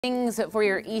Things for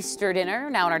your Easter dinner.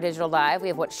 Now in our digital live, we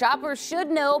have what shoppers should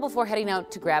know before heading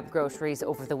out to grab groceries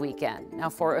over the weekend.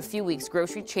 Now for a few weeks,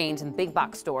 grocery chains and big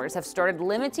box stores have started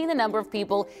limiting the number of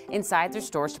people inside their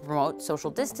stores to promote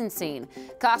social distancing.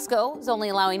 Costco is only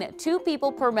allowing 2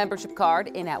 people per membership card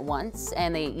in at once,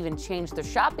 and they even changed their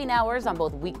shopping hours on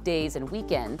both weekdays and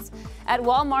weekends. At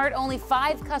Walmart, only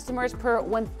 5 customers per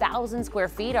 1,000 square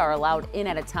feet are allowed in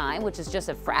at a time, which is just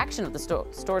a fraction of the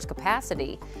store's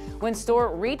capacity. When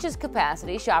store reaches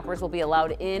capacity, shoppers will be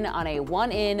allowed in on a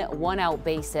one-in, one-out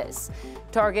basis.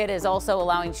 Target is also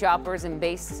allowing shoppers in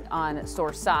based on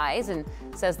store size and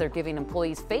says they're giving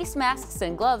employees face masks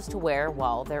and gloves to wear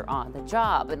while they're on the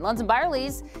job. And Lunds &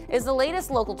 Byerly's is the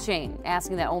latest local chain,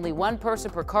 asking that only 1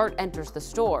 person per cart enters the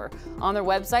store. On their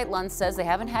website, Lunds says they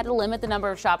haven't had to limit the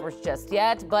number of shoppers just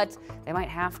yet, but they might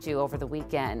have to over the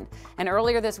weekend. And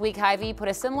earlier this week, Hy-Vee put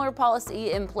a similar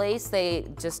policy in place. They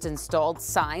just installed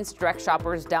signs to direct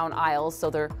shoppers down aisles, so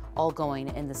they're all going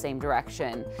in the same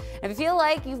direction. If you feel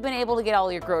like you've been able to get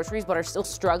all your groceries but are still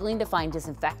struggling to find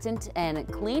disinfectant and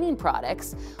cleaning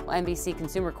products, NBC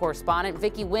consumer correspondent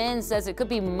Vicki Wynn says it could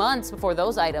be months before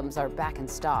those items are back in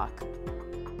stock.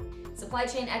 Supply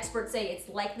chain experts say it's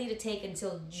likely to take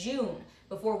until June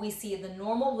before we see the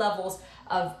normal levels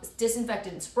of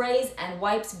disinfectant sprays and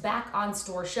wipes back on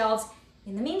store shelves.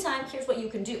 In the meantime, here's what you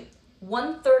can do.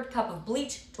 1/3 cup of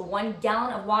bleach to 1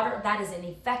 gallon of water. That is an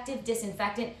effective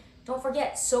disinfectant. Don't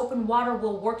forget, soap and water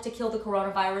will work to kill the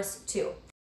coronavirus too.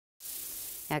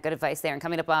 Yeah, good advice there. And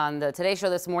coming up on the Today Show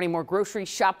this morning, more grocery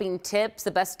shopping tips,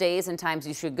 the best days and times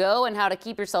you should go, and how to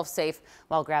keep yourself safe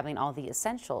while grabbing all the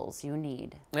essentials you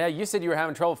need. Yeah, you said you were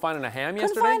having trouble finding a ham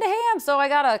yesterday? Couldn't find a ham, so I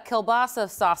got a kielbasa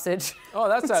sausage. Oh,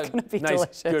 that's a nice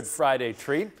delicious. Good Friday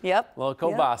treat. Yep. Well,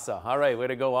 kielbasa. Yep. All right, way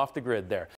to go off the grid there.